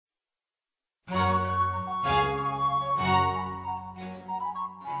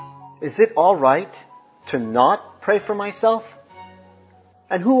Is it all right to not pray for myself?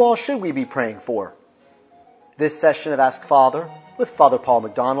 And who all should we be praying for? This session of Ask Father with Father Paul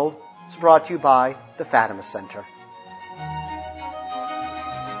McDonald is brought to you by the Fatima Center.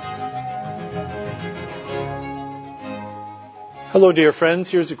 Hello, dear friends.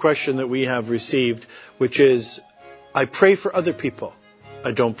 Here's a question that we have received, which is, I pray for other people.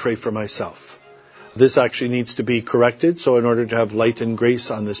 I don't pray for myself. This actually needs to be corrected, so in order to have light and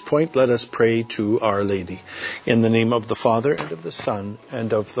grace on this point, let us pray to Our Lady. In the name of the Father, and of the Son,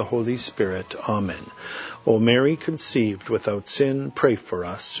 and of the Holy Spirit. Amen. O Mary, conceived without sin, pray for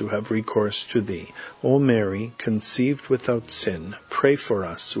us who have recourse to Thee. O Mary, conceived without sin, pray for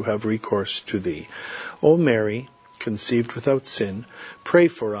us who have recourse to Thee. O Mary, conceived without sin, pray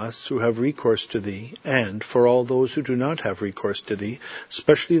for us who have recourse to Thee, and for all those who do not have recourse to Thee,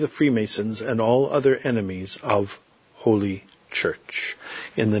 especially the Freemasons and all other enemies of Holy Church.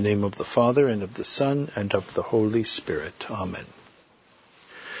 In the name of the Father, and of the Son, and of the Holy Spirit. Amen.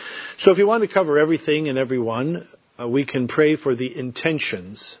 So if you want to cover everything and everyone, we can pray for the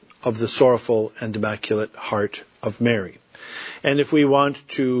intentions of the sorrowful and immaculate heart of Mary. And if we want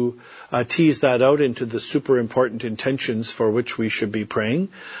to tease that out into the super important intentions for which we should be praying,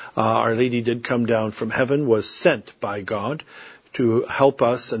 Our Lady did come down from heaven, was sent by God to help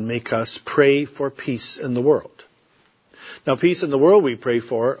us and make us pray for peace in the world. Now, peace in the world we pray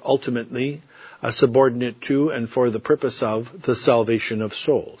for, ultimately, subordinate to and for the purpose of the salvation of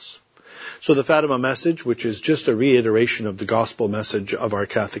souls. So the Fatima message, which is just a reiteration of the gospel message of our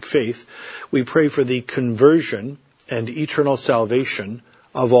Catholic faith, we pray for the conversion and eternal salvation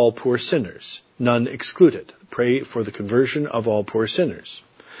of all poor sinners, none excluded. Pray for the conversion of all poor sinners.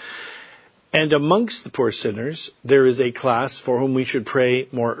 And amongst the poor sinners, there is a class for whom we should pray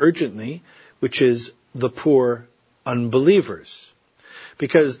more urgently, which is the poor unbelievers.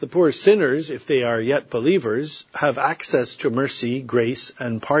 Because the poor sinners, if they are yet believers, have access to mercy, grace,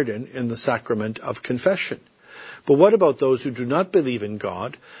 and pardon in the sacrament of confession. But what about those who do not believe in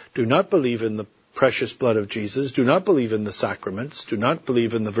God, do not believe in the precious blood of Jesus, do not believe in the sacraments, do not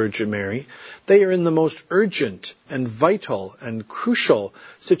believe in the Virgin Mary? They are in the most urgent and vital and crucial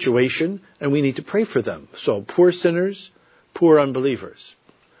situation, and we need to pray for them. So poor sinners, poor unbelievers.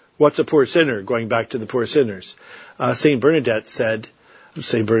 What's a poor sinner? Going back to the poor sinners. St. Bernadette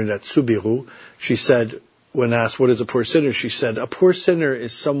Soubirous, she said, when asked what is a poor sinner, she said, a poor sinner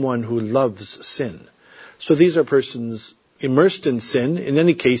is someone who loves sin. So these are persons immersed in sin, in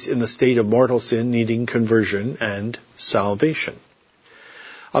any case in the state of mortal sin, needing conversion and salvation.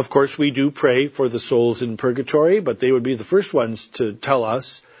 Of course, we do pray for the souls in purgatory, but they would be the first ones to tell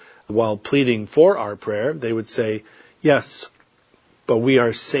us, while pleading for our prayer, they would say, yes, but we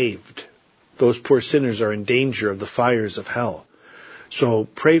are saved. Those poor sinners are in danger of the fires of hell. So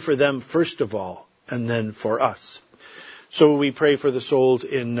pray for them first of all, and then for us. So we pray for the souls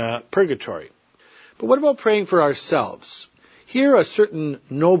in purgatory. But what about praying for ourselves? Here a certain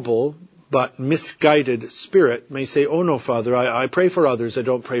noble but misguided spirit may say, oh no, Father, I pray for others, I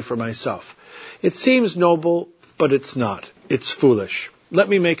don't pray for myself. It seems noble, but it's not. It's foolish. Let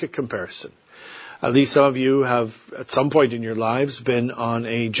me make a comparison. At least some of you have, at some point in your lives, been on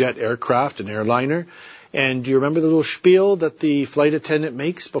a jet aircraft, an airliner. And do you remember the little spiel that the flight attendant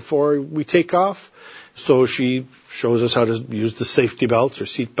makes before we take off? So she shows us how to use the safety belts or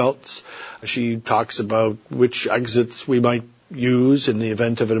seat belts. She talks about which exits we might use in the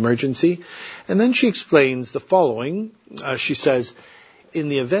event of an emergency. And then she explains the following. She says, in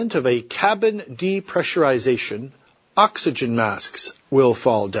the event of a cabin depressurization, oxygen masks will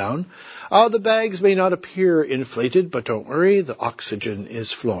fall down. The bags may not appear inflated, but don't worry, the oxygen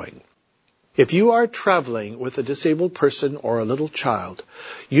is flowing. If you are traveling with a disabled person or a little child,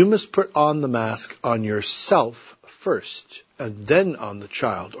 you must put on the mask on yourself first, and then on the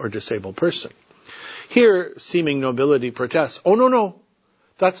child or disabled person. Here, seeming nobility protests, oh no,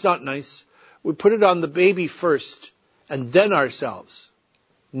 that's not nice. We put it on the baby first, and then ourselves.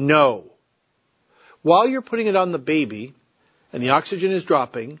 No. While you're putting it on the baby, and the oxygen is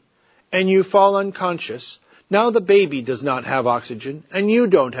dropping, and you fall unconscious, now the baby does not have oxygen, and you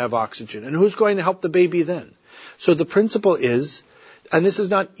don't have oxygen. And who's going to help the baby then? So the principle is, and this is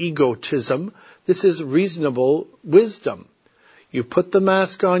not egotism, this is reasonable wisdom. You put the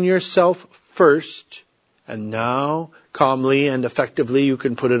mask on yourself first, and now, calmly and effectively, you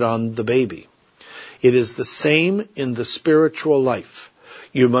can put it on the baby. It is the same in the spiritual life.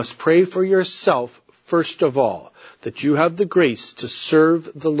 You must pray for yourself first of all, that you have the grace to serve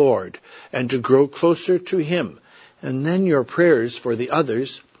the Lord and to grow closer to Him. And then your prayers for the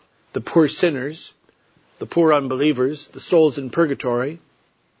others, the poor sinners, the poor unbelievers, the souls in purgatory,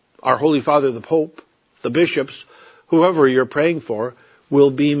 our Holy Father, the Pope, the bishops, whoever you're praying for,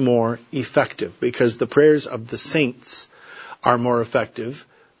 will be more effective, because the prayers of the saints are more effective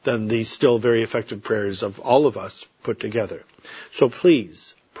than the still very effective prayers of all of us put together. So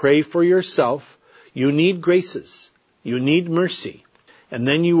please, pray for yourself. You need graces. You need mercy. And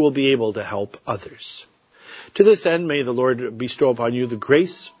then you will be able to help others. To this end, may the Lord bestow upon you the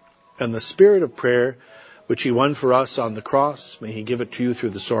grace and the spirit of prayer which He won for us on the cross. May He give it to you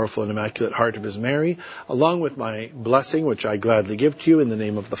through the sorrowful and immaculate heart of His Mary, along with my blessing, which I gladly give to you in the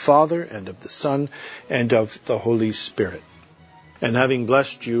name of the Father, and of the Son, and of the Holy Spirit. And having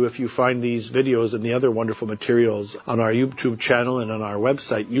blessed you, if you find these videos and the other wonderful materials on our YouTube channel and on our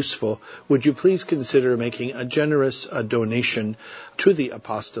website useful, would you please consider making a generous donation to the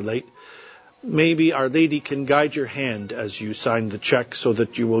apostolate? Maybe Our Lady can guide your hand as you sign the check, so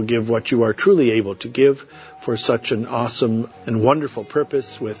that you will give what you are truly able to give for such an awesome and wonderful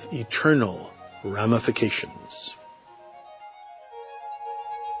purpose with eternal ramifications.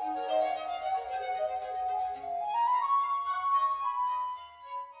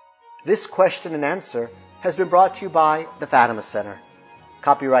 This question and answer has been brought to you by the Fatima Center.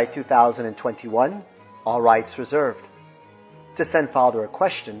 Copyright 2021, all rights reserved. To send Father a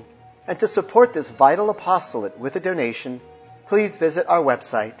question and to support this vital apostolate with a donation, please visit our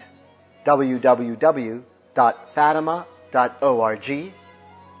website, www.fatima.org,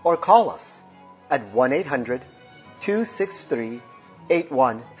 or call us at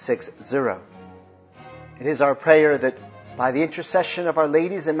 1-800-263-8160. It is our prayer that by the intercession of Our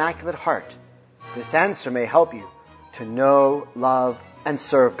Lady's Immaculate Heart, this answer may help you to know, love, and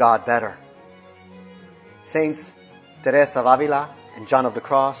serve God better. Saints Teresa of Avila and John of the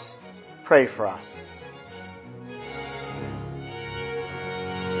Cross, pray for us.